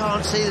just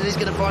can't see that he's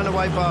going to find a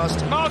way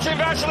past. Martin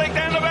Vasilek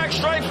down the back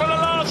straight for the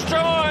last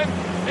time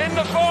in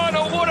the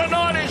final. What a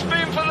night it's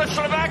been for the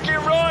Slovakian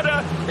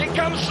rider. He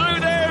comes through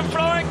there in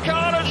flying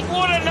colours.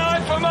 What a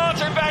night for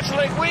Martin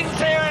Vasilek. Wins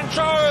here in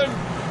Torun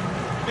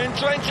in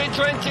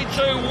 2022.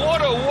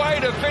 What a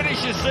way to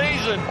finish the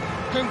season.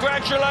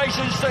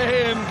 Congratulations to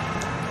him.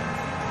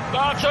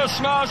 Bartosz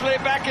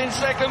Smarzlik back in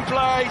second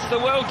place. The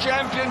world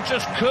champion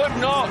just could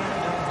not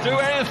do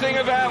anything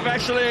about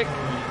Vasilek.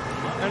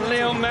 And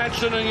Leon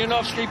Madsen and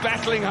Janowski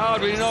battling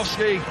hard with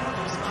Janowski.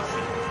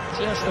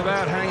 Just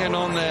about hanging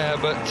on there.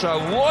 But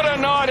what a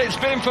night it's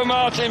been for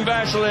Martin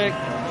Vasilek.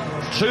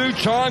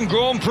 Two-time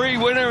Grand Prix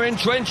winner in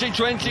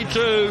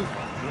 2022.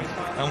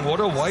 And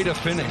what a way to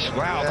finish.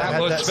 Wow, that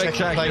was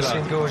spectacular.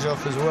 Second place in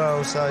Gorzow as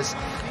well. So it's...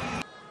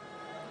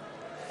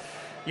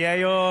 Yeah,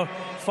 your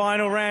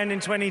final round in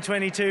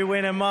 2022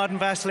 winner, Martin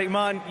Vasilek.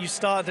 Martin, you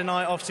started the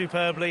night off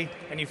superbly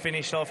and you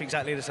finished off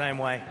exactly the same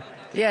way.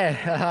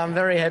 Yeah, I'm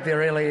very happy,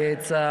 really.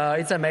 It's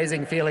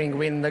amazing feeling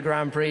win the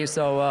Grand Prix,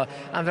 so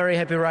I'm very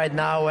happy right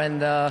now.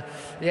 And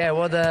yeah,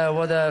 what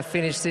a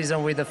finish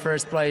season with the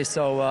first place.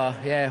 So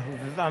yeah,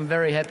 I'm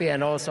very happy.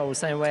 And also,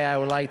 same way, I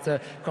would like to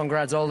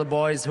congrats all the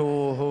boys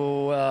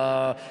who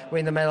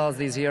win the medals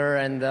this year.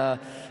 And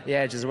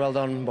yeah, just well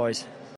done, boys.